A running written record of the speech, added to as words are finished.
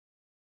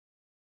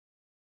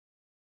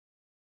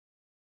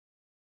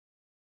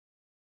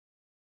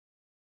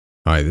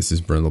Hi, this is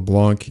Brent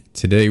LeBlanc.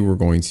 Today we're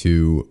going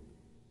to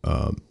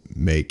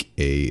make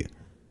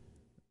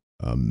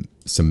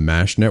some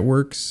mesh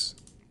networks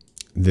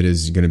that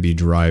is going to be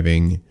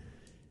driving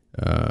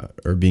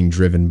or being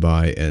driven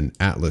by an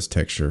atlas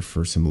texture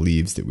for some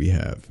leaves that we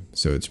have.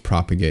 So it's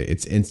propagate.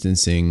 It's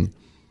instancing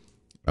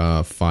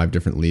 5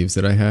 different leaves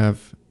that I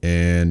have,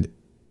 and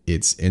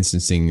it's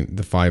instancing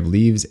the 5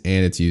 leaves,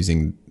 and it's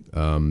using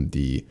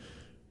the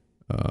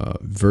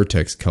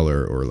Vertex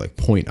Color or like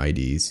point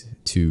IDs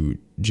to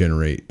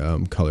generate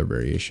color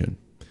variation.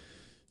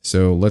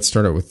 So let's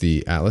start out with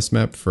the atlas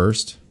map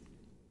first.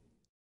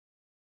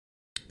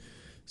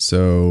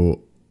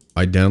 So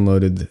I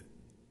downloaded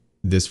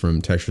this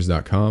from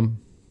textures.com,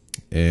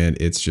 and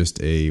it's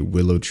just a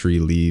willow tree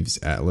leaves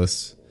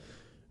atlas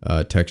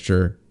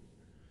texture.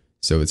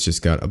 So it's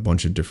just got a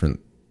bunch of different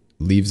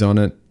leaves on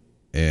it,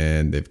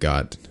 and they've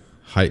got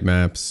height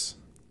maps.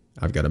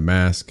 I've got a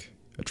mask,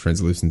 a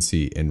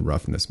translucency, and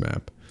roughness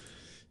map.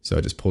 So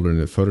I just pulled it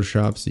into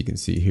Photoshop, so you can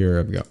see here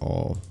I've got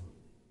all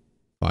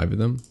 5 of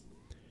them.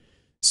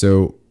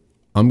 So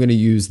I'm going to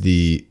use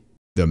the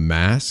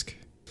mask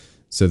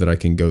so that I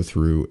can go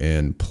through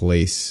and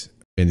place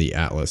in the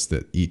atlas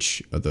that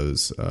each of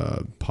those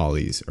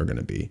polys are going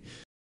to be.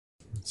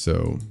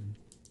 So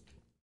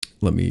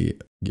let me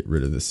get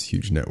rid of this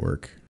huge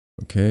network.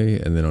 Okay,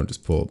 and then I'll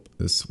just pull up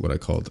this, what I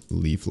called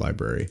leaf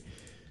library,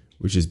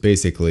 which is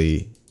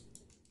basically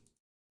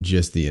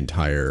just the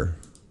entire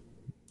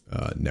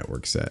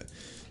network set.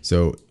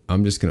 So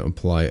I'm just going to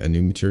apply a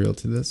new material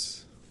to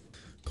this.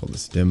 Call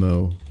this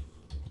demo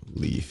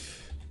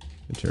leaf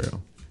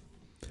material.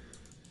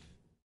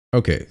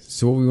 Okay,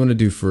 so what we want to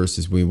do first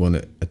is we want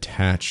to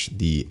attach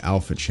the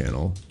alpha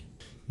channel.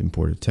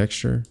 Import a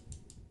texture.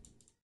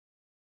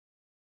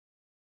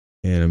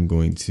 And I'm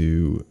going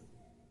to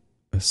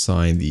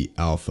assign the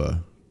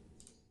alpha.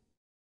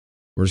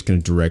 We're just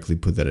going to directly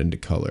put that into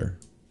color.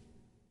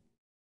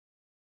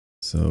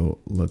 So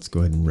let's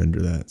go ahead and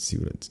render that, see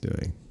what it's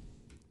doing.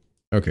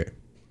 Okay.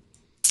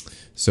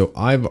 So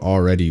I've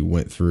already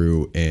went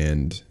through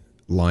and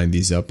lined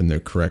these up in the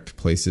correct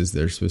places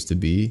they're supposed to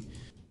be.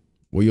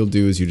 What you'll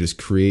do is you just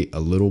create a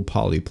little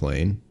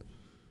polyplane.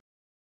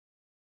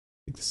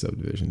 Take the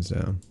subdivisions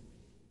down.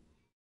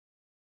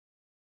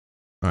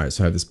 All right,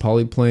 so I have this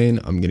polyplane.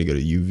 I'm going to go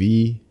to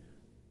UV.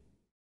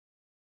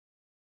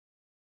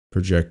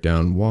 Project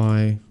down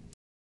Y.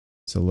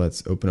 So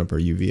let's open up our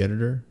UV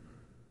editor.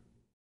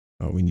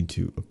 We need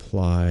to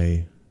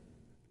apply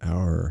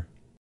our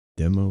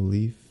demo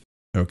leaf.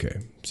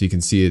 Okay, so you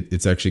can see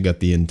it's actually got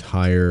the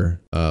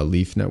entire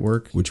leaf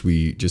network, which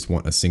we just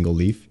want a single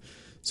leaf.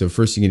 So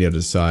first you need to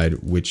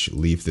decide which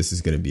leaf this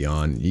is going to be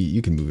on.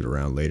 You can move it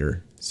around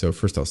later. So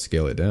first I'll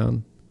scale it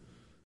down.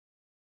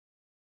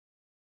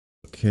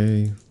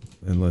 Okay,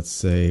 and let's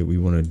say we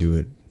want to do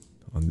it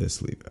on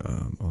this leaf.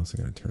 I'm also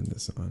going to turn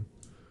this on.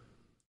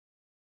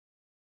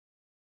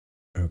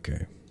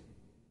 Okay.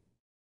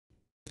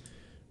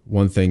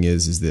 One thing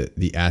is that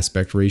the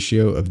aspect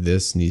ratio of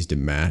this needs to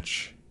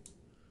match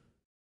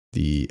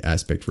the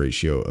aspect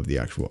ratio of the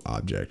actual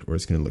object, or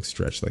it's going to look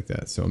stretched like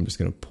that. So I'm just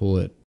going to pull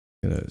it,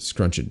 going to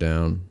scrunch it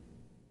down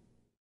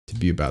to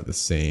be about the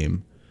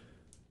same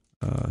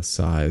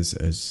size,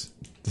 as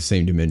the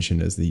same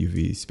dimension as the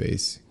UV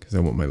space, because I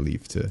want my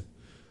leaf to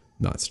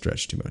not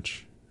stretch too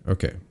much.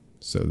 Okay,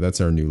 so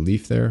that's our new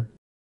leaf there.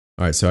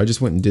 All right, so I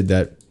just went and did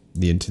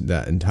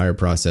that entire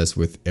process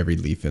with every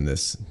leaf in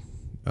this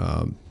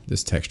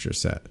this texture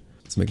set.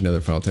 Let's make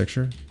another file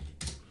texture.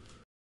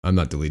 I'm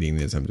not deleting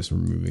these, I'm just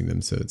removing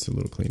them so it's a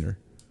little cleaner.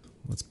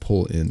 Let's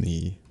pull in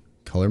the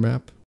color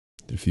map,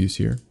 diffuse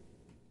here.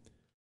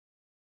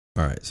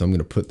 All right, so I'm going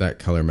to put that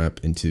color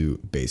map into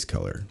base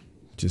color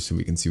just so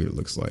we can see what it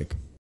looks like.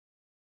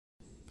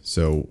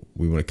 So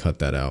we want to cut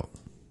that out.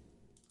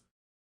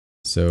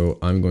 So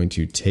I'm going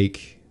to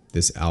take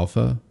this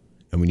alpha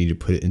and we need to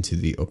put it into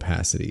the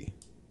opacity.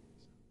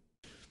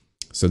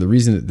 So the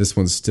reason that this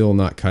one's still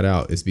not cut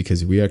out is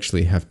because we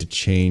actually have to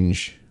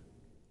change,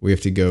 we have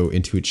to go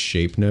into its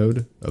shape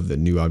node of the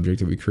new object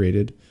that we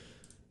created.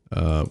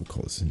 We'll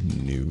call this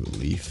new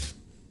leaf.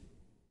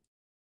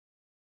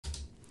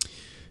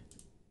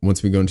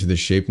 Once we go into the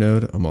shape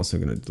node, I'm also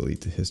going to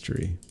delete the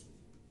history.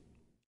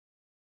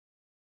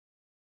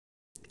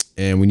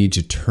 And we need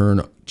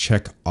to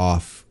check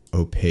off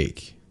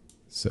opaque.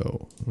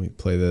 So let me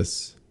play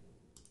this.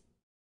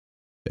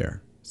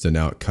 There. So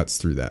now it cuts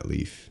through that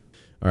leaf.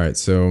 All right,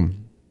 so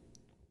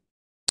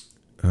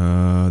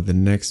the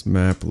next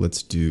map,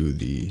 let's do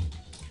the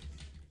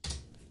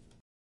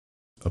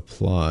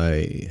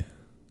apply.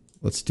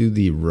 Let's do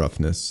the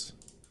roughness.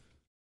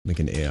 Make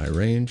an AI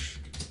range.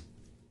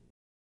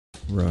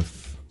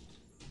 Rough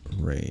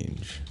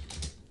range.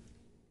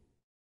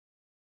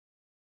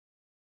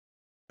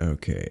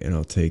 Okay, and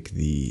I'll take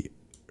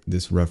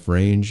this rough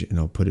range and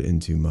I'll put it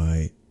into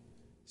my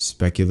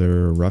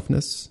specular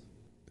roughness.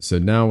 So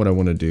now what I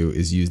want to do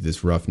is use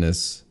this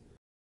roughness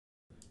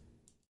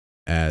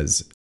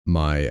as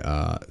my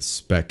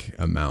spec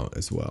amount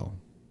as well.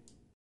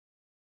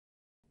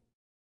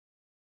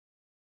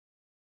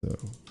 So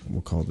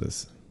we'll call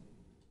this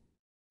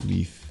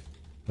leaf,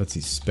 let's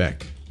see,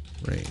 spec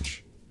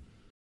range.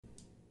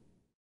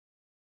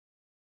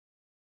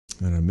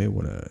 And I may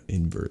want to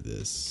invert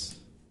this.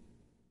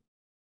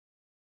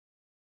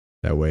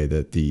 That way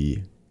that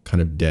the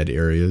kind of dead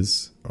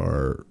areas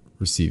are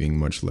receiving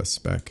much less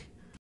spec.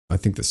 I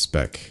think the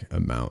spec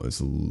amount is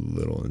a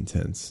little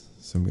intense,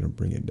 so I'm going to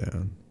bring it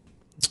down.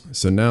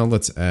 So now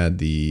let's add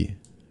the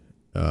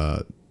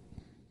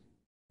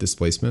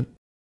displacement.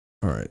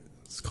 All right,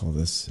 let's call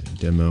this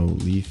demo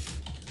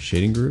leaf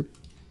shading group.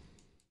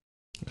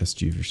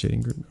 SG for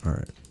shading group. All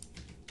right,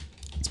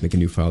 let's make a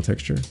new file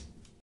texture.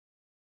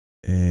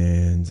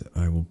 And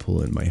I will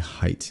pull in my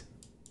height,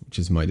 which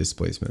is my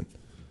displacement.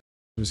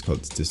 I'll just call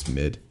it disp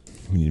mid.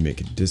 We need to make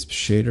a disp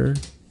shader.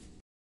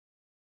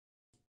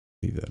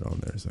 Leave that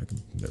on there so I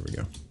can, there we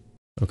go.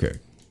 Okay,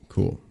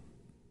 cool.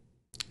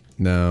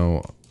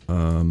 Now,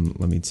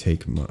 let me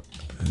take an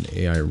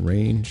AI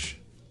range,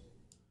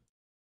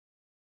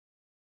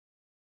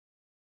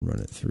 run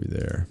it through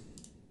there.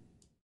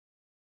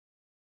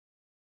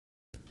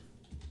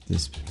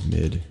 Disp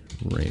mid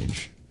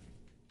range.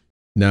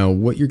 Now,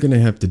 what you're going to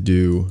have to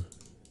do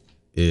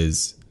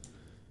is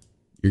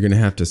you're going to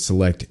have to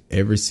select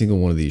every single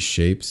one of these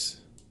shapes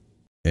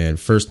and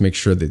first make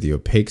sure that the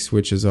opaque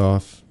switch is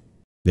off.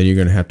 Then you're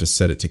going to have to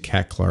set it to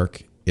Cat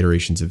Clark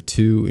iterations of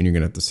 2, and you're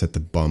going to have to set the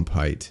bump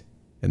height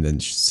and then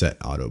set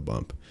auto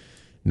bump.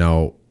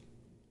 Now,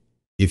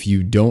 if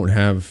you don't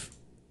have,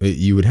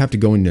 you would have to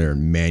go in there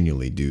and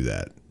manually do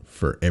that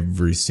for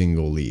every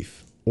single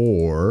leaf,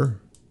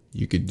 or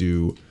you could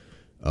do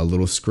a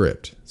little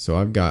script. So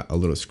I've got a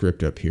little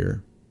script up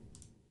here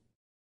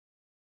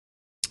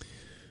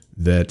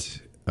that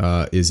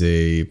is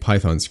a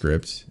Python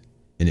script,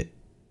 and it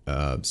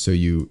so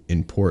you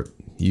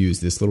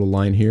use this little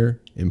line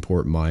here,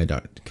 import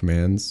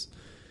my.commands,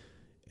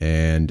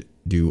 and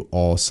do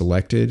all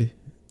selected.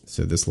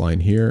 So this line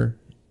here,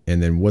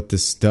 and then what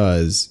this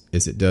does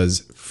is it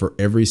does for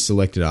every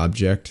selected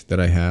object that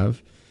I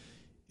have,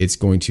 it's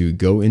going to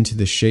go into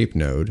the shape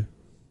node,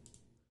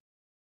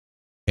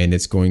 and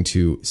it's going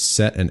to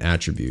set an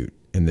attribute.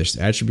 And this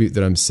attribute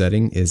that I'm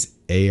setting is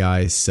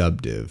AI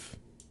subdiv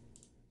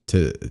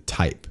to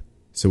type.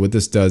 So what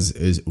this does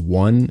is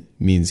 1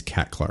 means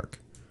Cat Clark.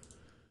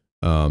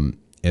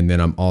 And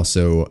then I'm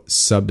also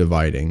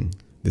subdividing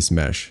this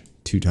mesh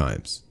 2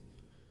 times.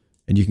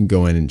 And you can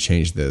go in and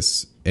change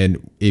this.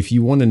 And if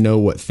you want to know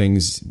what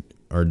things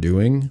are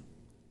doing,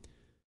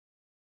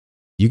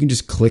 you can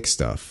just click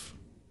stuff.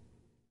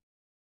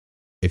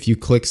 If you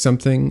click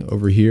something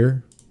over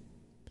here,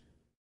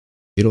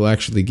 it'll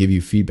actually give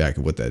you feedback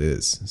of what that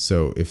is.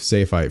 So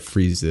if I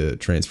freeze the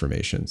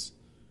transformations,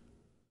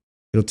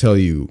 it'll tell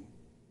you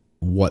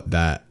what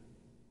that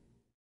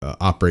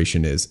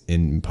operation is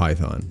in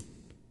Python.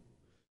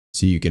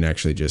 So you can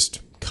actually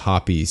just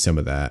copy some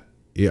of that.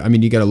 I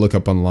mean, you got to look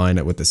up online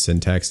at what the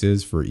syntax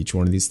is for each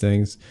one of these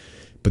things,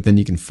 but then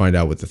you can find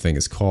out what the thing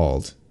is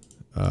called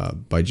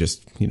by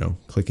just,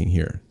 clicking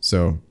here.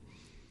 So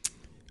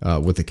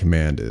what the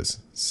command is.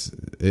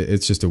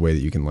 It's just a way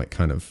that you can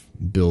kind of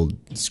build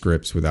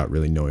scripts without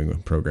really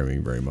knowing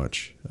programming very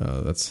much.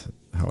 That's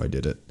how I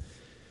did it.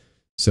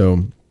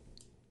 So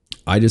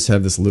I just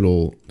have this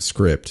little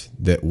script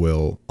that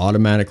will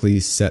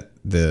automatically set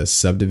the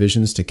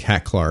subdivisions to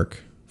Cat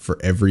Clark for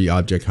every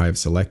object I have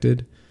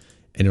selected,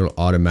 and it'll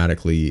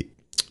automatically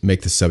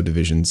make the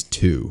subdivisions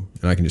 2.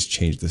 And I can just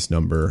change this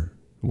number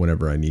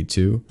whenever I need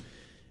to.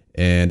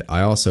 And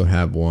I also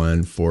have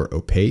one for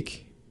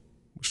opaque,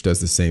 which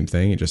does the same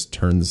thing. It just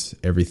turns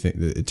everything,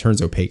 it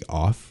turns opaque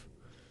off.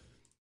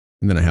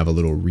 And then I have a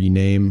little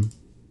rename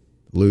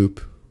loop,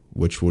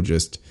 which will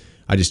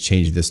I just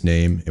change this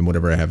name, and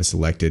whatever I have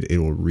selected, it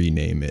will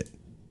rename it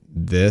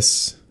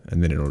this,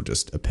 and then it'll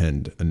just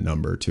append a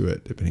number to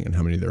it, depending on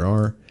how many there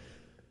are.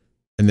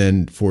 And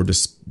then for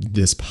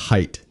disp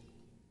height,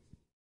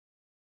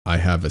 I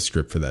have a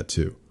script for that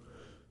too.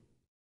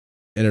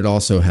 And it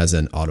also has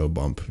an auto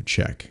bump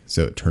check,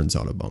 so it turns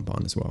auto bump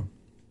on as well.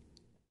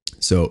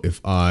 So if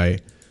I,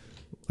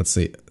 let's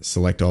say,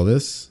 select all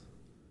this,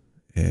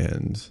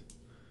 and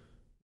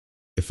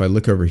if I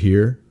look over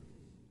here,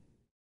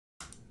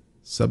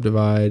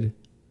 subdivide,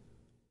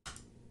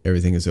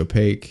 everything is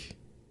opaque,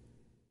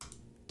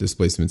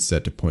 displacement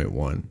set to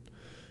 0.1.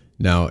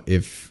 Now,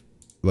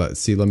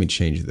 let me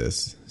change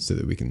this so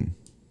that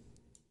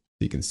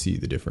you can see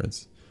the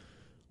difference.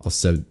 I'll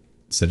set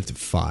it to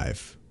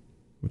 5,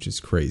 which is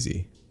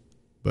crazy,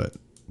 but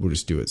we'll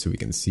just do it so we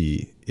can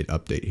see it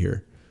update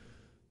here.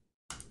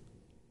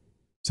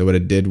 So what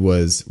it did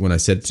was when I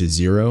set it to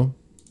 0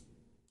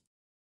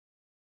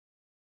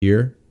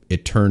 here,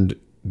 it turned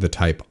the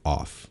type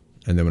off.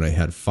 And then when I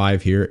had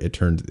 5 here, it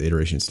turned the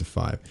iterations to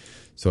 5.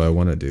 So what I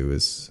want to do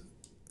is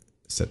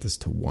set this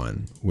to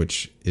 1,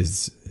 which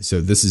is,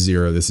 so this is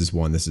 0, this is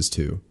 1, this is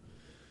 2.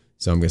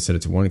 So I'm going to set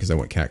it to 1 because I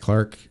want Cat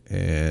Clark.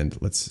 And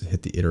let's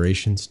hit the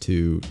iterations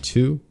to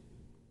 2.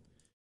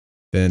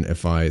 Then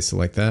if I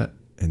select that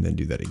and then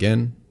do that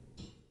again,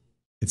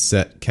 it's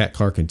set cat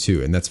Clarkin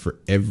 2, and that's for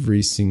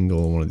every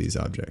single one of these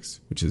objects,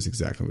 which is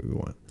exactly what we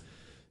want.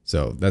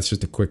 So that's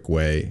just a quick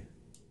way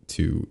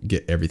to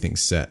get everything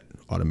set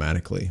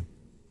automatically.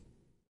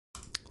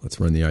 Let's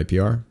run the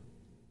IPR.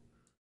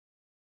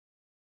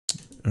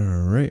 All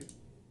right.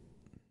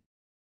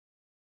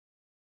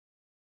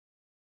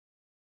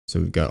 So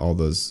we've got all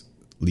those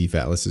leaf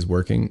atlases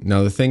working.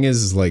 Now the thing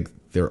is like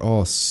they're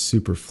all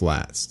super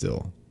flat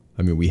still.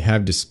 I mean, we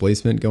have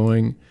displacement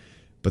going,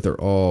 but they're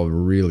all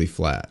really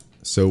flat.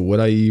 So what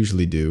I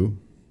usually do,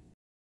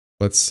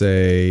 let's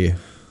say,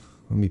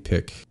 let me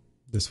pick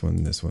this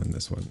one, this one,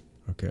 this one.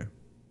 Okay.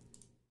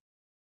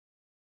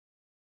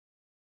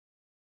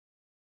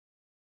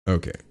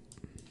 Okay.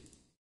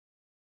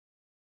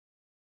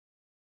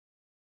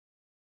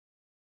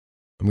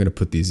 I'm going to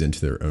put these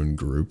into their own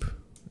group,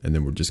 and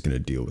then we're just going to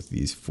deal with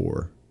these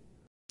 4.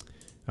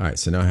 All right,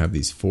 so now I have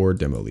these 4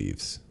 demo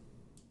leaves.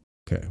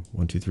 Okay,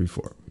 1, 2, 3,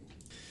 4.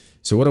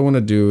 So what I want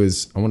to do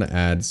is I want to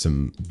add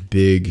some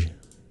big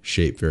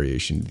shape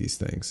variation to these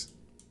things.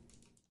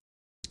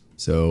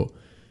 So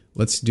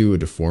let's do a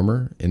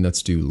deformer, and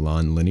let's do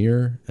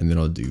non-linear, and then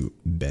I'll do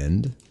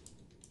bend.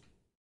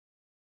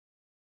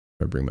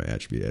 I'll bring my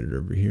attribute editor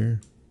over here.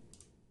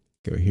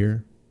 Go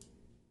here.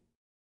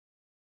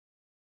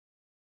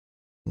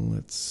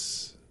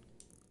 Let's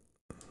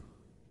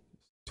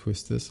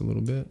twist this a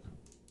little bit.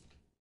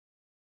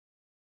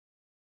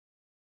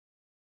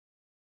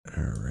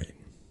 All right.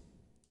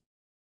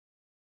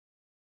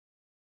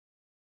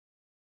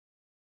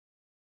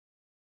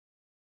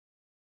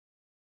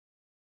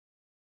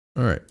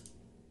 All right.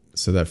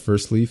 So that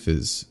first leaf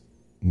is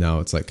now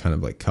it's like kind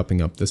of like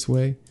cupping up this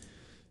way.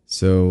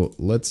 So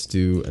let's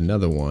do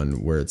another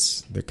one where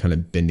they're kind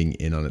of bending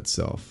in on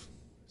itself.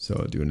 So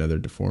I'll do another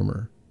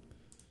deformer.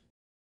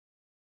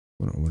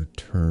 I want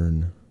to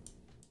turn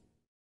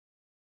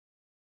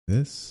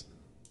this.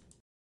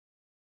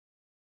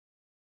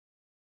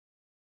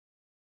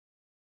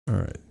 All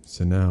right,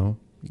 so now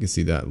you can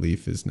see that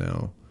leaf is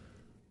now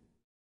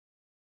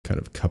kind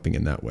of cupping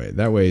in that way.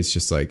 That way it's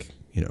just like,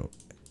 you know,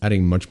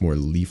 adding much more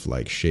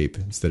leaf-like shape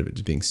instead of it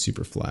just being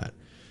super flat.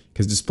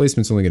 Because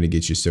displacement's only going to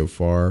get you so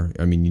far.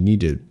 I mean, you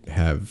need to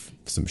have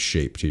some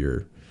shape to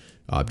your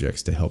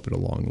objects to help it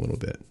along a little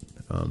bit.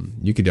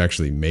 You could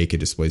actually make a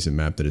displacement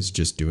map that is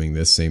just doing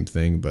this same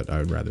thing, but I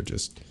would rather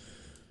just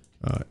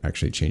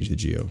actually change the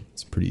geo.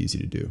 It's pretty easy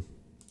to do.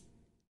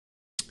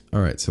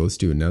 All right, so let's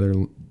do another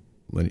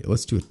linear.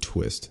 Let's do a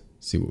twist.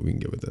 See what we can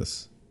get with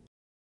this.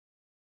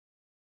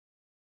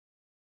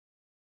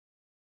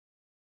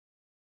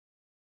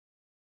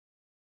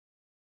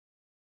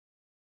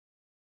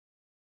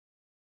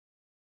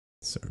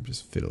 Sorry, I'm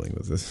just fiddling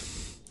with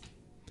this.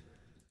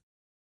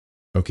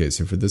 Okay,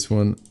 so for this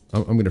one,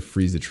 I'm going to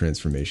freeze the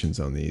transformations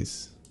on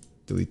these.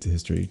 Delete the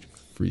history,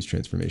 freeze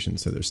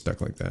transformations, so they're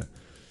stuck like that.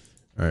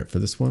 All right, for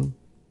this one,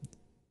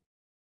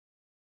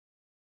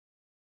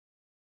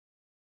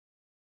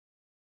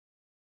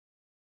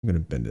 I'm going to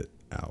bend it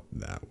out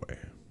that way.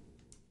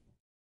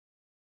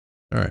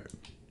 All right.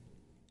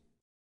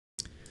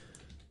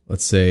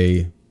 Let's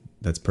say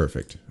that's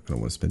perfect. I don't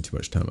want to spend too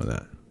much time on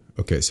that.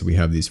 Okay, so we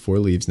have these 4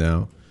 leaves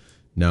now.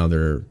 Now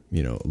they're,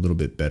 you know, a little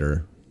bit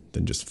better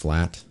than just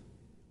flat.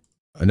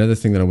 Another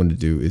thing that I want to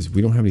do is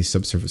we don't have any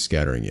subsurface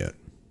scattering yet.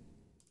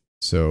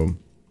 So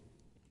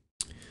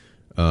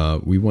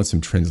we want some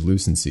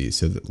translucency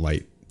so that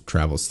light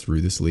travels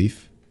through this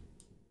leaf.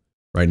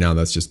 Right now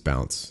that's just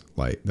bounce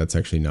light. That's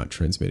actually not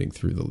transmitting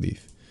through the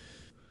leaf.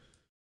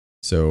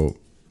 So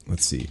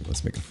let's see,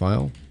 let's make a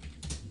file.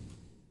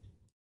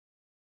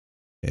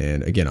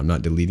 And again, I'm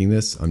not deleting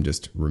this, I'm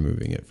just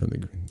removing it from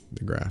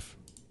the graph.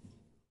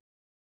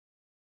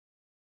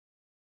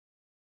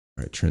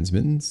 All right,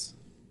 transmittance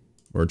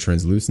or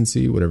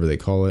translucency, whatever they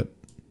call it.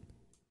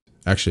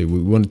 Actually, we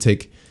want to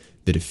take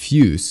the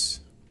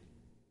diffuse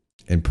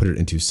and put it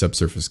into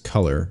subsurface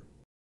color,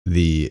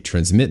 the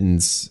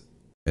transmittance,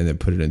 and then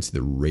put it into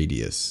the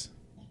radius.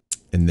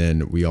 And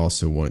then we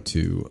also want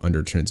to,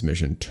 under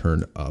transmission,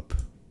 turn up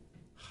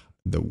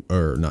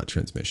not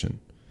transmission,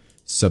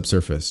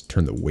 subsurface,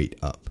 turn the weight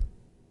up.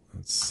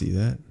 Let's see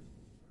that.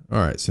 All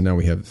right, so now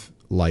we have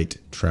light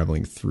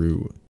traveling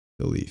through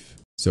the leaf.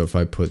 So if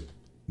I put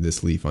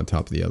this leaf on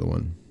top of the other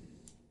one,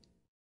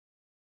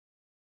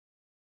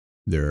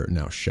 they're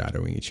now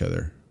shadowing each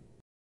other.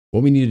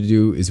 What we need to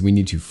do is we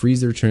need to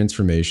freeze their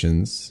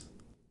transformations,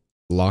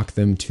 lock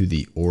them to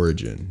the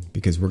origin,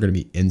 because we're going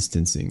to be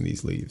instancing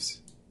these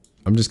leaves.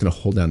 I'm just going to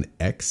hold down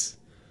X,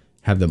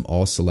 have them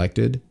all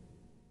selected,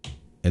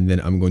 and then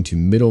I'm going to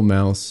middle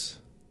mouse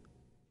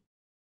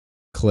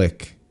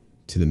click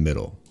to the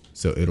middle.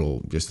 So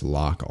it'll just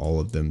lock all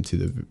of them to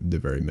the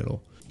very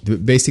middle.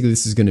 Basically,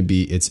 this is going to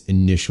be its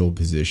initial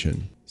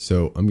position.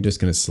 So I'm just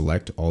going to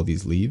select all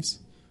these leaves.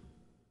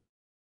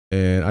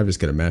 And I've just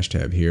got a mash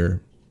tab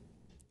here.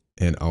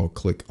 And I'll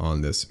click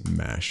on this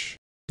mash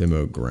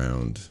demo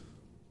ground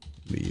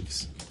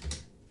leaves.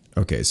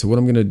 Okay, so what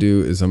I'm going to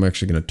do is I'm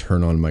actually going to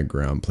turn on my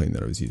ground plane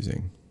that I was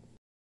using.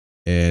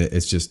 And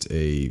it's just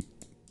a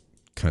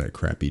kind of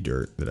crappy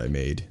dirt that I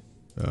made.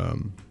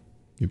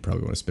 You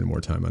probably want to spend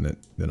more time on it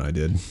than I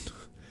did.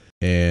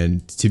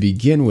 And to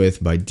begin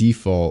with, by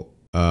default,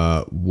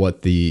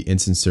 what the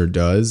instancer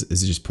does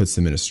is it just puts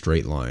them in a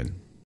straight line.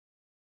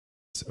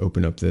 Let's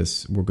open up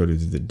this. We'll go to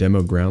the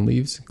demo ground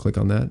leaves. Click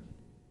on that.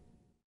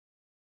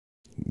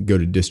 Go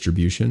to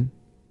distribution.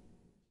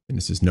 And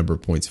this is number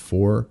of points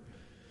 4.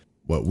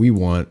 What we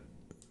want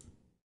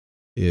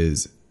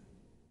is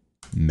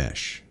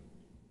mesh.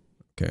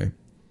 Okay.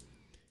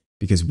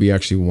 Because we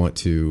actually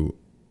want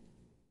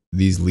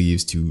these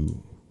leaves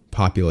to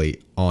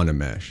populate on a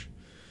mesh.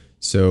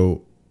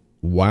 So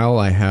while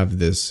I have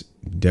this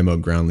demo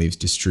ground leaves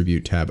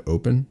distribute tab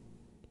open,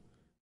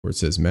 where it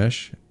says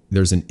mesh,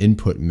 there's an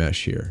input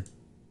mesh here.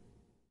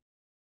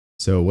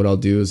 So what I'll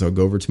do is I'll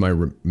go over to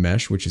my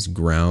mesh, which is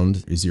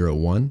ground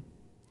 01. And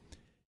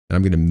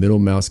I'm going to middle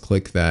mouse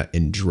click that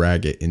and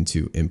drag it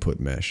into input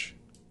mesh.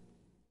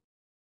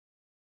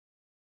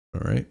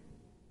 All right.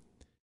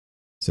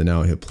 So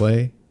now I hit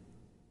play.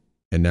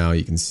 And now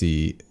you can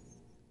see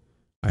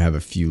I have a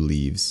few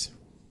leaves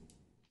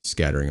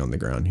scattering on the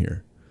ground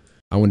here.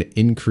 I want to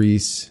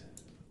increase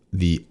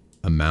the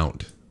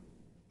amount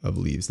of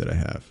leaves that I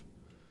have.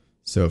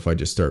 So if I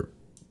just start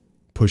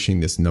pushing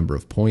this number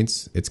of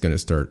points, it's going to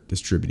start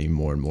distributing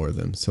more and more of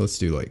them. So let's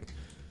do like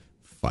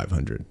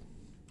 500.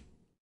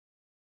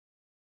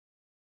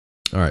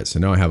 All right, so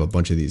now I have a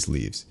bunch of these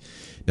leaves.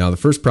 Now the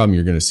first problem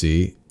you're going to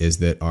see is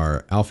that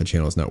our alpha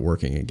channel is not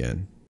working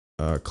again.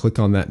 Click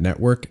on that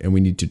network and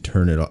we need to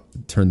turn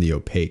the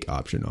opaque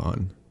option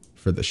on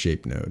for the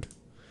shape node,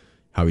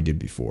 how we did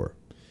before,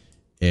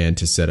 and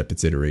to set up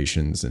its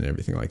iterations and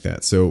everything like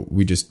that. So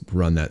we just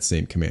run that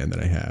same command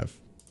that I have.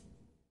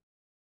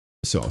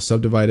 So I'll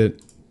subdivide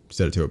it,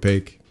 set it to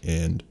opaque,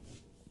 and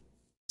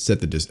set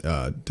the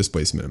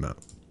displacement amount.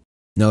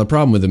 Now the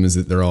problem with them is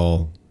that they're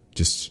all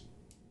just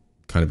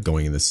kind of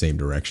going in the same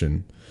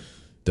direction.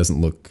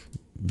 Doesn't look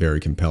very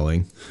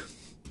compelling.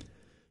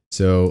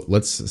 So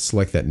let's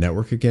select that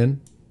network again,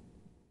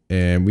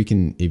 and we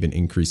can even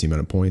increase the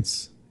amount of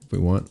points if we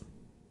want.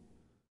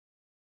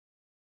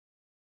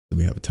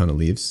 We have a ton of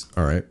leaves.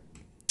 All right.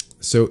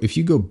 So if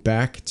you go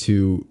back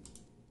to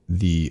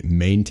the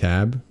main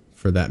tab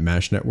for that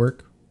mesh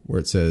network, where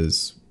it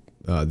says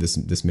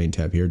this main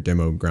tab here,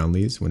 demo ground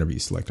leaves, whenever you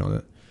select on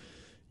it,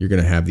 you're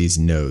going to have these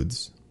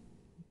nodes.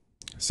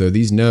 So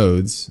these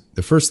nodes,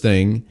 the first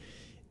thing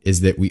is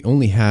that we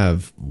only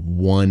have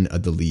one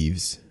of the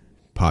leaves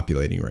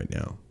populating right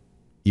now,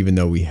 even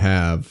though we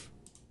have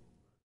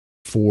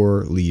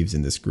 4 leaves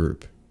in this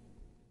group,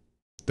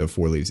 the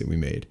 4 leaves that we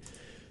made.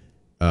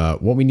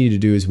 What we need to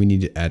do is we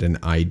need to add an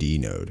ID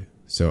node.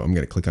 So I'm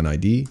going to click on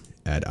ID,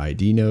 add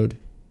ID node,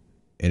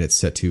 and it's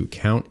set to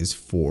count is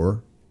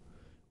 4,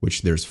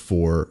 which there's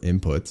 4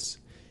 inputs.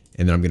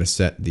 And then I'm going to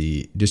set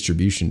the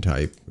distribution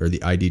type or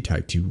the ID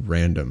type to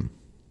random.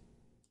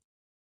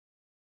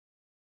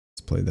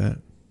 Let's play that.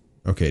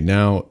 Okay,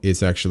 now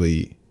it's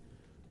actually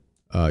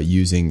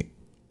using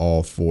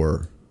all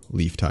 4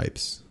 leaf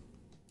types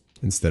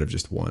instead of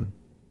just one.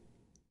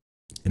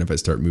 And if I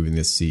start moving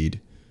this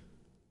seed,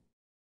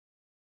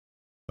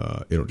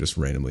 it'll just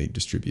randomly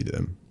distribute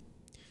them.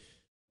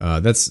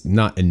 That's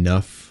not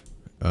enough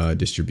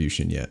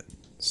distribution yet.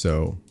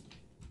 So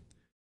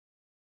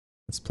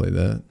let's play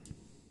that.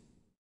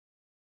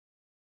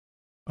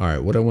 All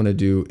right, what I want to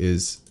do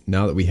is,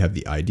 now that we have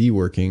the ID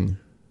working,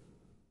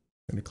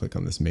 I'm going to click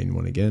on this main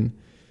one again.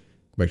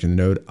 Go back to the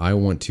node. I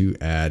want to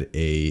add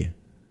a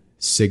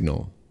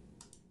signal.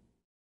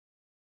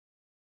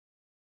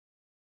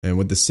 And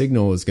what the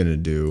signal is going to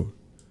do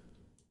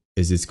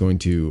is it's going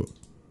to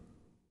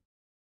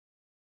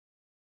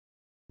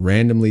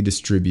randomly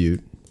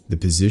distribute the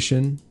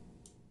position,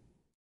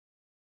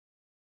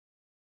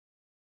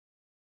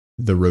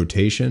 the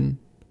rotation,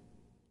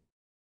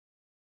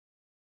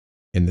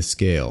 and the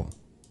scale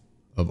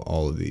of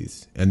all of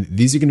these. And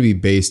these are going to be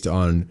based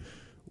on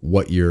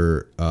what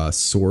your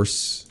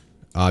source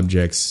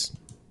object's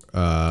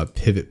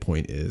pivot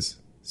point is.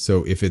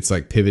 So if it's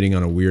like pivoting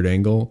on a weird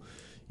angle,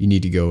 you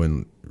need to go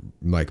and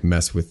like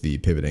mess with the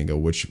pivot angle,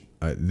 which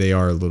they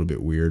are a little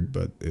bit weird,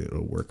 but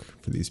it'll work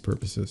for these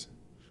purposes.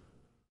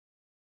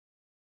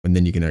 And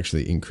then you can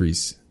actually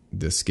increase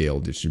the scale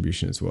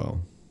distribution as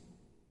well.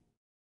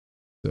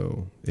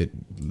 So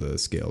the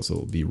scales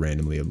will be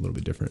randomly a little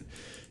bit different.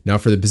 Now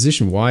for the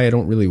position Y, I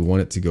don't really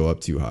want it to go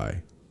up too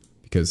high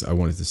because I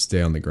want it to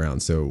stay on the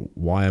ground. So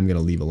Y I'm going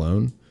to leave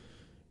alone,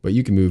 but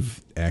you can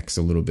move X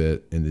a little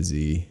bit and the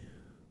Z.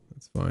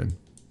 That's fine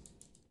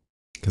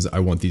because I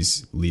want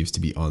these leaves to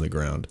be on the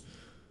ground.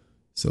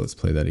 So let's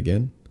play that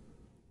again.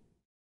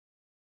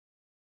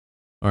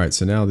 All right,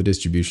 so now the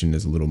distribution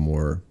is a little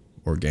more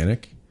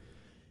organic,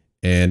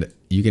 and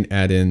you can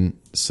add in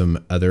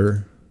some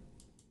other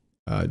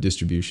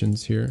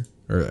distributions here,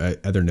 or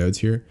other nodes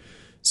here.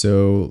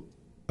 So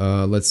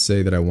let's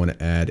say that I want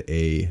to add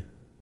a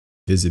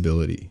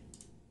visibility,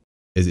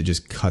 as it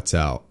just cuts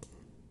out,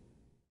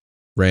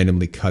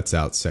 randomly cuts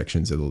out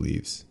sections of the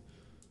leaves.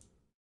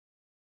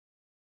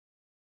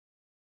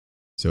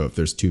 So if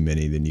there's too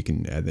many, then you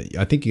can add that.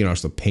 I think you can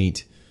also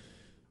paint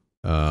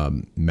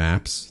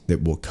maps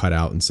that will cut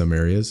out in some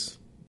areas.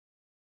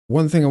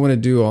 One thing I want to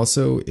do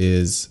also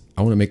is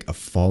I want to make a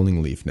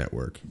falling leaf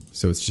network.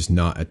 So it's just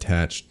not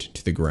attached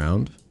to the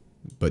ground,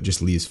 but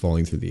just leaves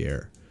falling through the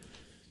air.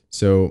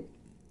 So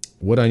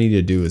what I need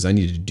to do is I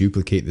need to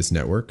duplicate this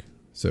network.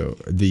 So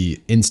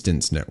the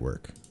instance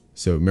network.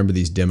 So remember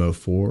these demo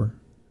falling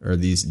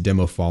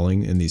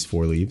in these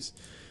 4 leaves.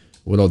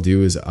 What I'll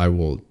do is I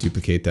will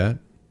duplicate that.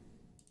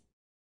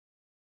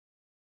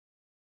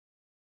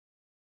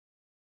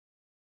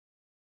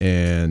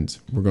 And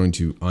we're going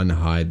to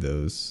unhide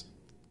those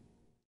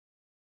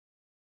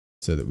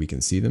so that we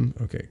can see them.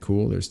 Okay,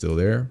 cool. They're still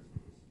there.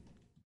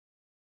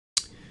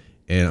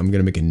 And I'm going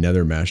to make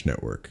another mesh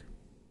network.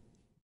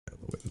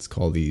 Let's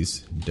call these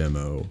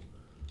demo.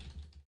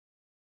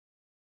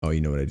 Oh,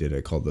 you know what I did?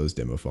 I called those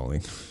demo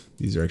falling.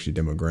 These are actually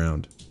demo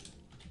ground.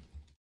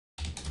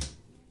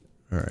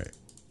 All right.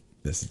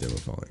 This is demo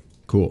falling.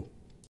 Cool.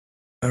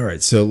 All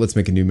right. So let's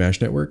make a new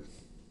mesh network.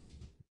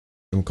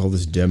 And we'll call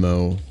this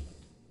demo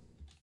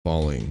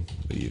falling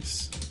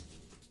leaves.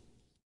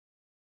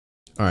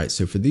 All right.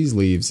 So for these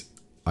leaves,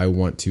 I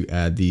want to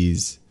add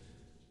these.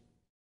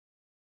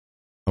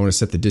 I want to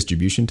set the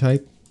distribution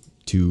type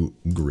to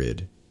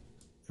grid.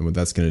 And what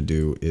that's going to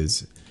do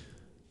is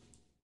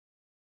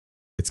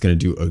it's going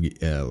to do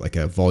like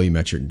a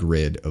volumetric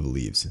grid of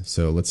leaves.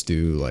 So let's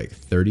do like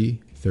 30,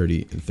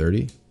 30, and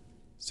 30.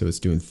 So it's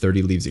doing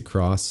 30 leaves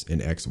across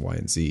in X, Y,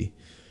 and Z.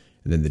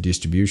 And then the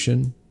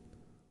distribution,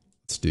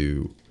 let's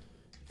do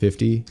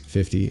 50,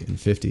 50, and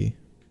 50.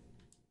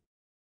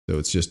 So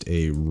it's just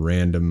a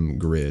random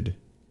grid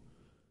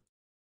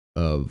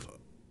of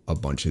a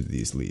bunch of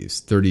these leaves.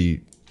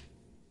 30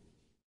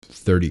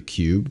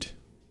 cubed,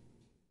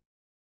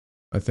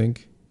 I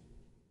think.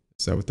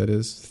 Is that what that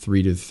is?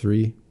 3 to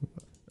 3.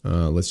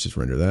 Let's just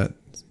render that.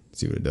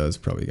 See what it does.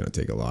 Probably going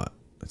to take a lot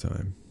of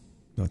time.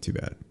 Not too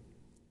bad.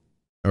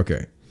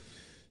 Okay.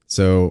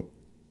 So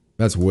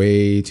that's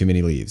way too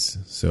many leaves.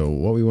 So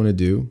what we want to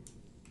do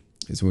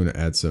is we want to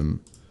add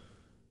some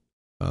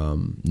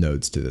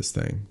nodes to this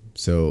thing.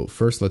 So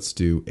first let's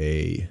do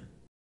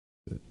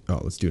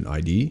let's do an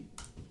ID.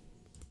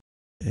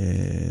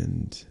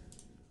 And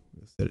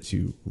set it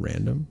to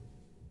random,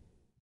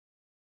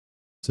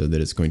 so that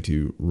it's going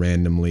to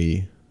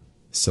randomly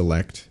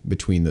select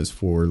between those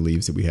 4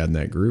 leaves that we had in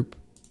that group.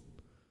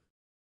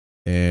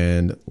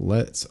 And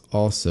let's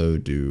also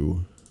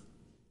do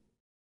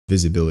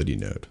visibility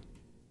node,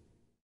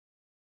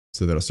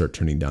 so that'll start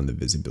turning down the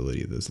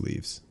visibility of those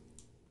leaves.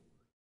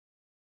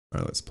 All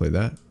right, let's play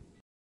that.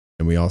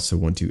 And we also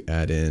want to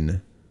add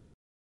in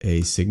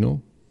a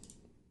signal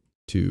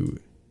to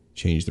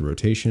change the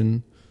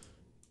rotation,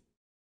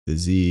 the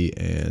Z,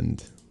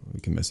 and we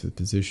can mess with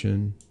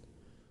position.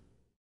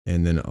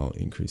 And then I'll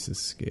increase the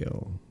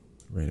scale,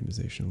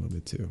 randomization a little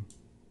bit too.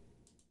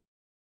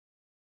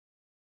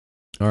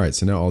 All right,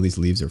 so now all these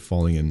leaves are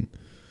falling in.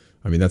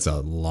 I mean, that's a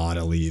lot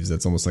of leaves.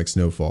 That's almost like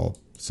snowfall.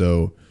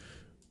 So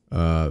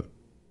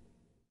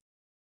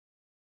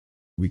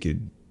we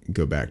could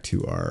go back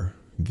to our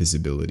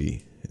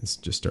visibility and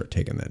just start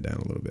taking that down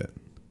a little bit.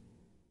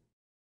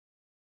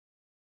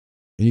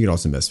 And you can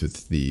also mess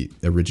with the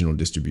original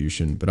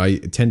distribution, but I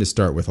tend to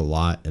start with a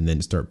lot and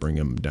then start bringing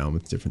them down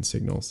with different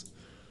signals.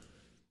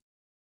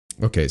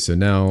 Okay, so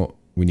now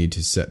we need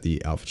to set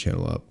the alpha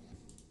channel up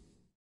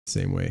the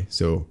same way.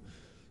 So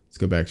let's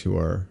go back to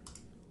our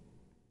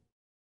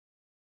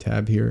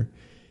tab here,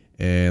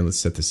 and let's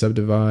set the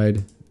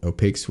subdivide,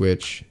 opaque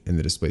switch, and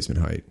the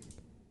displacement height.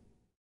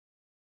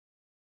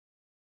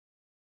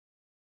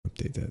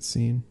 Update that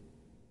scene.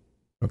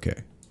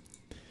 Okay.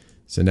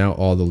 So now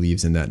all the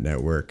leaves in that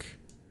network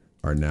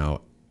are now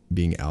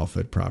being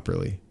alphaed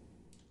properly.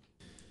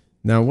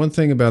 Now, one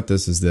thing about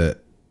this is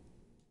that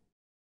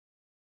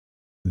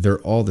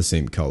they're all the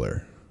same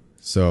color.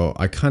 So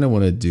I kind of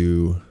want to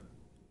do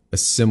a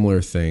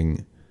similar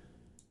thing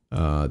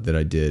that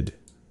I did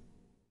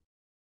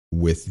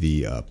with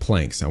the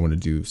planks. I want to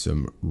do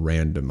some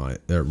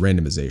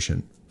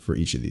randomization for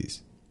each of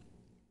these.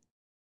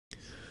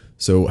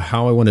 So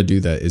how I want to do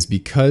that is,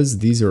 because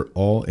these are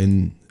all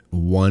in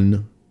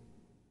one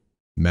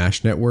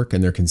mesh network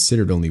and they're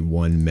considered only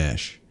one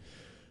mesh,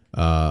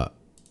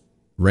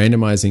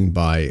 randomizing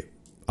by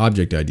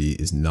object ID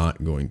is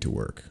not going to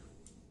work.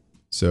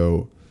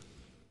 So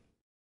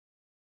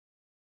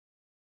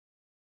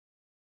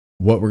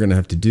what we're going to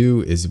have to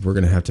do is we're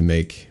going to have to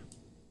make,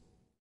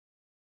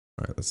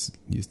 all right, let's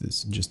use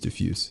this just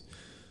diffuse.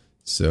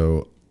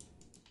 So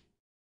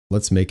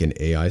let's make an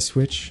AI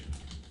switch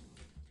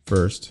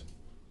first.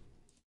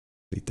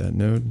 Delete that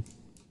node.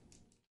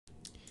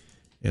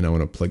 And I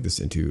want to plug this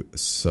into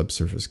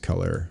subsurface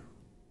color.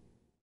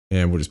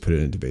 And we'll just put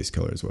it into base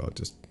color as well,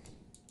 just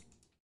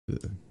for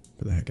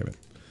the heck of it.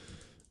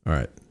 All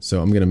right,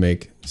 so I'm going to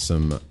make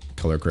some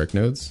color correct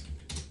nodes.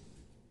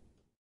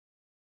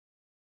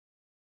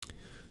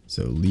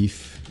 So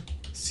leaf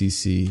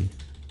CC,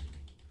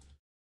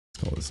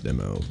 let's call this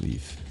demo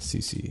leaf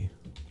CC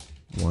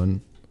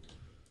 1,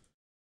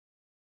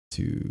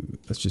 2,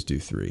 let's just do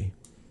 3.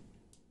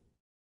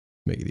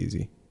 Make it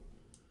easy.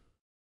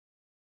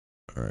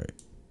 All right.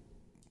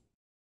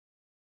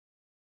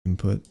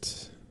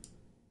 Input.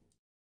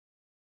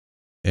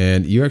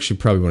 And you actually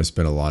probably want to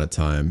spend a lot of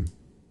time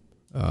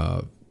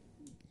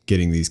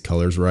getting these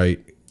colors right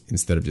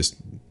instead of just,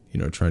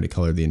 trying to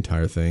color the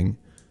entire thing.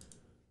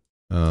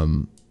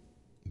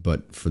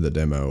 But for the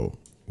demo,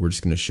 we're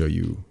just going to show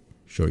you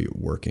it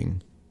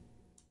working.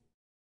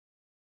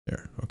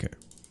 There, okay.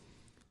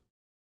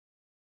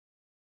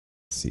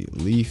 Let's see,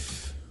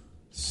 leaf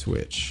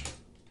switch.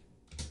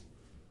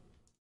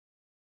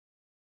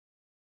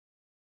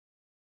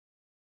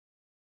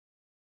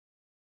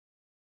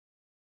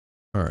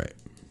 All right.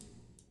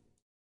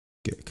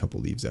 Get a couple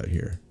leaves out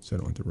here so I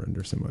don't have to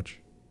render so much.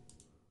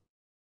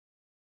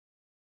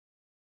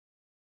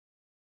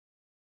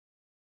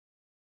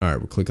 All right,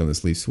 we'll click on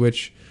this leaf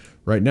switch.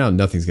 Right now,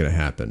 nothing's going to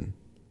happen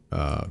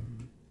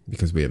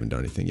because we haven't done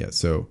anything yet.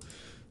 So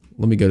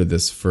let me go to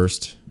this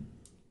first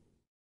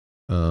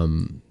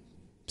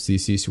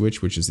CC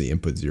switch, which is the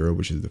input 0,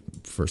 which is the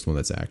first one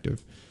that's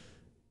active.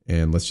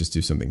 And let's just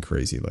do something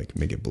crazy, like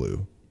make it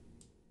blue.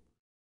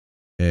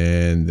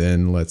 And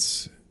then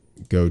let's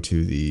go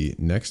to the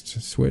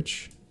next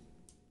switch.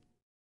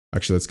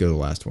 Actually, let's go to the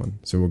last one.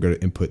 So we'll go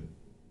to input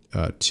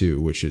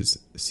 2, which is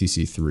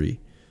CC3.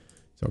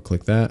 So I'll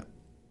click that.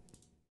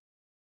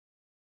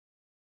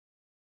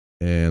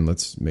 And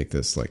let's make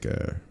this like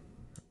a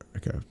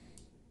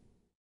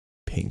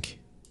pink.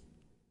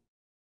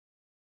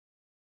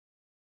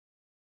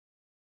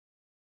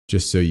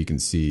 Just so you can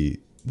see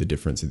the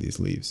difference of these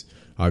leaves.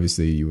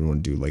 Obviously, you would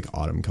want to do like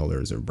autumn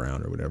colors or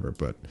brown or whatever,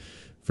 but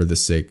for the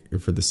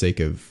sake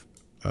of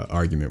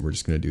argument, we're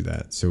just going to do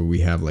that. So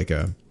we have like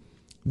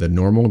the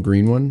normal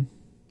green one,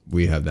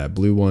 we have that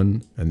blue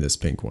one, and this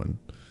pink one.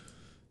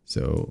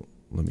 So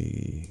let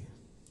me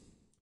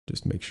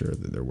just make sure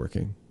that they're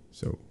working.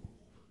 So,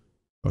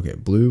 okay,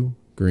 blue,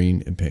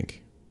 green, and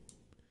pink.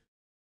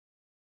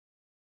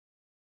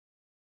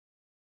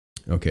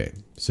 Okay,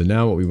 so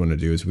now what we want to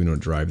do is we want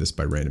to drive this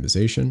by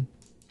randomization.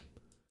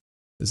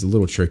 It's a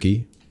little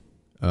tricky.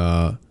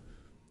 I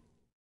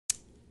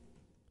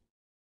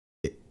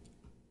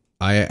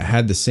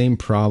had the same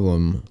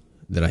problem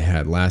that I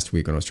had last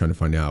week when I was trying to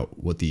find out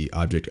what the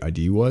object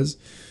ID was.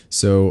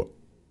 So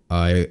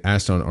I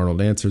asked on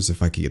Arnold Answers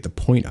if I could get the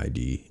point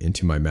ID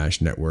into my mesh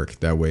network.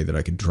 That way that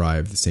I could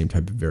drive the same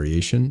type of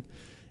variation.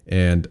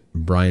 And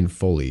Brian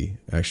Foley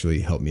actually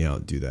helped me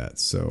out do that.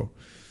 So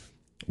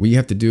what you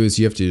have to do is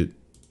you have to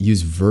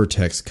use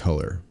Vertex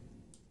Color.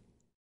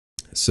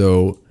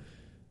 So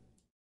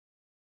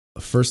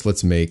first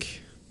let's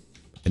make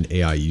an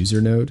AI user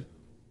node,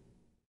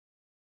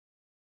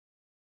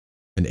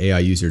 an AI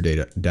user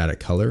data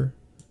color,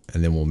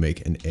 and then we'll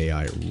make an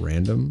AI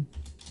random,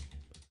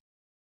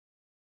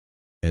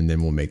 and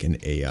then we'll make an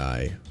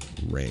AI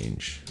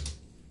range.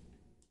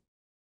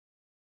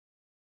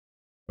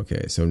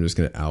 Okay, so I'm just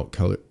going to out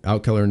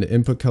color into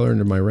input color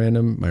into my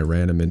random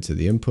into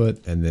the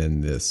input, and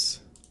then this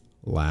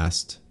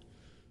last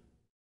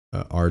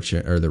arch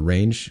or the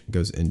range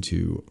goes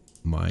into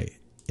my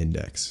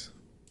index.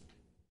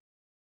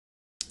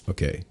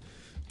 Okay,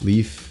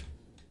 leaf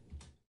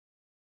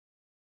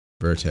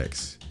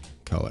vertex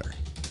color,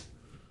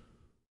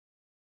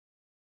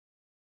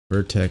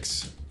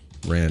 vertex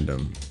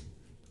random.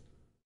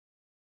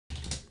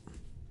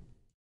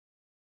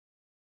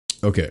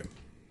 Okay.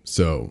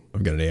 So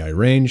I've got an AI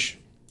range,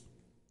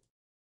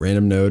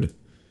 random node,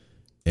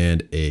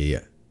 and a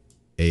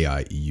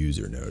AI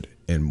user node.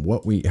 And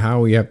how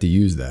we have to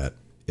use that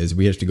is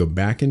we have to go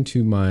back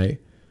into my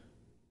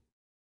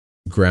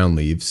ground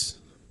leaves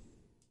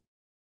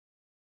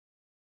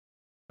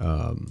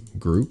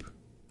group,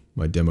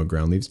 my demo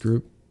ground leaves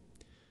group,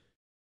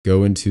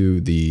 go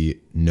into the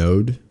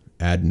node,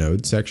 add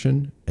node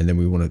section, and then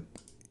we want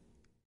to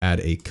add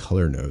a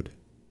color node.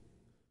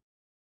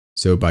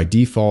 So by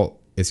default,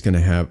 it's going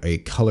to have a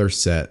color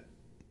set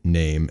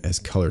name as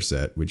color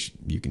set, which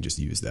you can just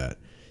use that.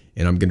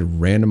 And I'm going to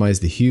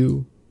randomize the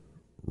hue,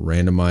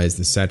 randomize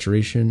the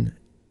saturation,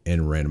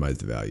 and randomize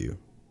the value.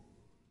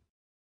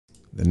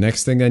 The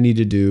next thing I need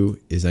to do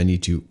is I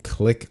need to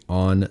click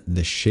on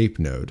the shape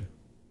node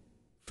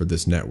for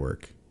this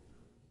network.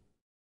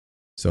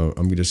 So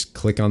I'm going to just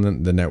click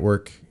on the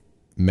network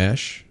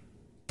mesh,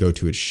 go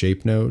to its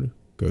shape node,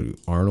 go to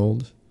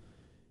Arnold,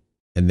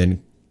 and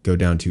then go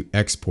down to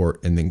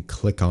export and then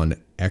click on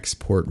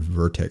export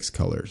vertex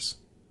colors.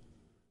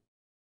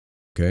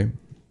 Okay.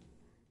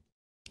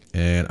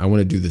 And I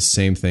want to do the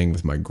same thing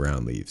with my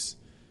ground leaves.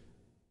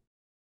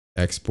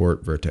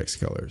 Export vertex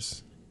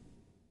colors.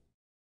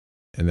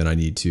 And then I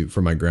need to,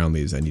 for my ground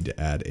leaves, I need to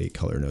add a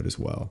color node as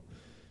well.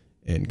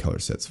 And color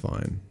set's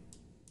fine.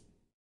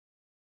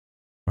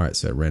 All right,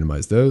 so I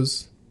randomize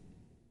those.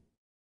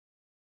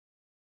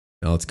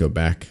 Now let's go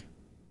back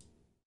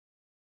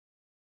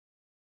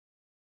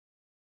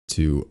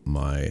to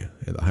my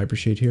the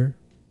hypershade here.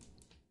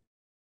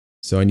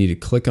 So I need to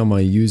click on my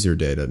user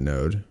data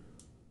node,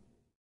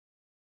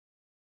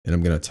 and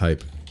I'm going to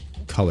type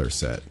color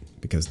set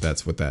because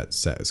that's what that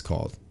set is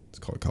called. It's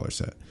called color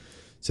set.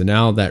 So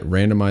now that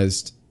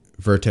randomized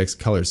vertex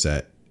color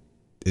set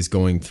is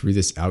going through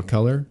this out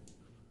color,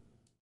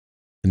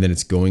 and then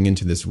it's going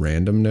into this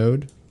random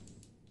node,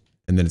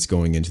 and then it's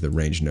going into the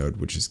range node,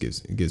 which just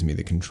gives me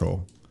the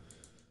control.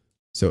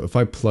 So if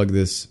I plug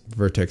this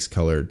vertex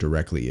color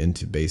directly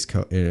into base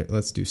color,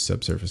 let's do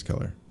subsurface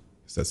color,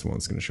 because that's the one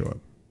that's going to show up.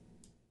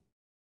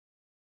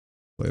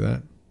 Play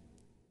that.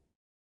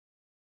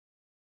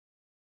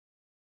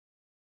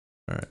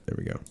 All right, there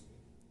we go.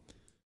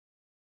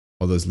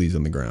 All those leaves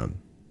on the ground.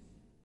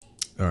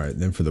 All right,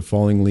 then for the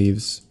falling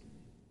leaves,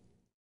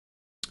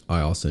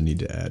 I also need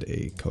to add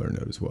a color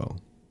node as well.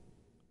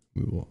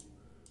 We will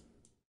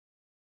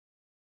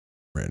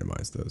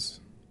randomize those.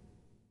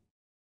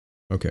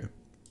 Okay.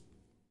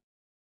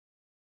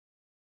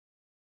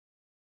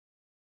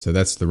 So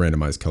that's the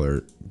randomized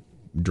color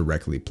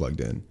directly plugged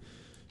in.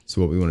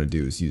 So what we want to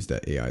do is use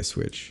that AI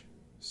switch.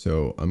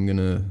 So I'm going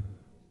to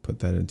put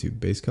that into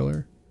base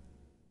color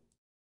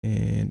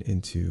and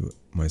into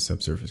my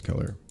subsurface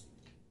color.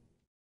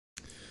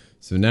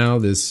 So now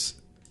this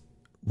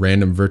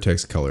random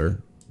vertex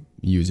color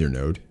user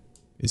node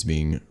is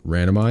being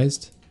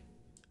randomized,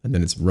 and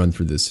then it's run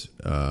through this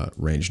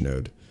range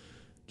node,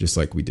 just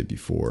like we did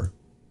before.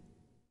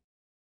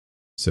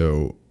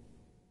 So,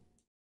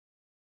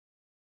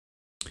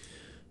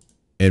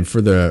 and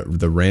for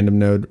the random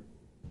node,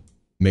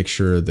 make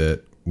sure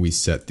that we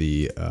set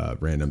the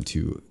random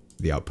to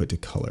the output to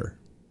color.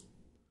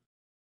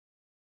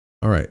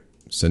 All right,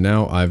 so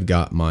now I've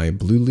got my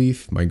blue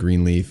leaf, my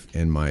green leaf,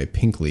 and my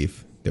pink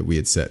leaf that we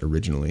had set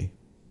originally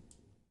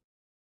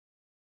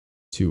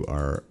to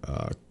our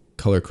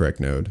color correct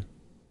node.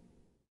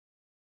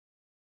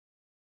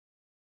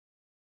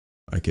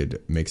 I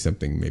could make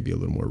something maybe a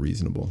little more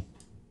reasonable.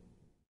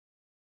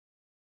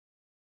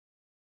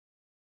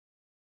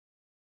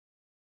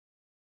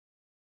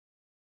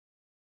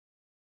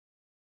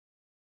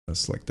 I'll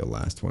select the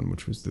last one,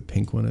 which was the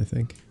pink one, I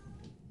think.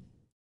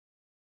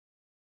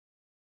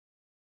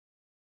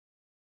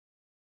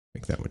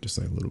 Make that one just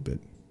like a little bit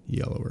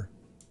yellower.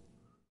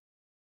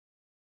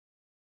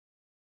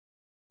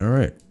 All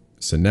right,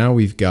 so now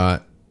we've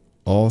got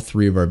all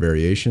three of our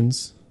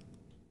variations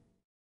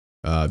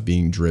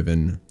being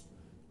driven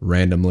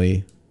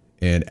randomly,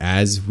 and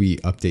as we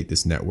update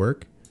this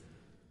network,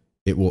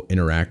 it will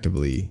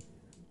interactively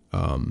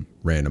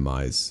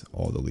randomize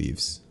all the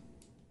leaves.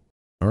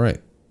 All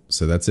right,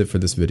 so that's it for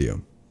this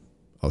video.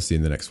 I'll see you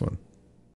in the next one.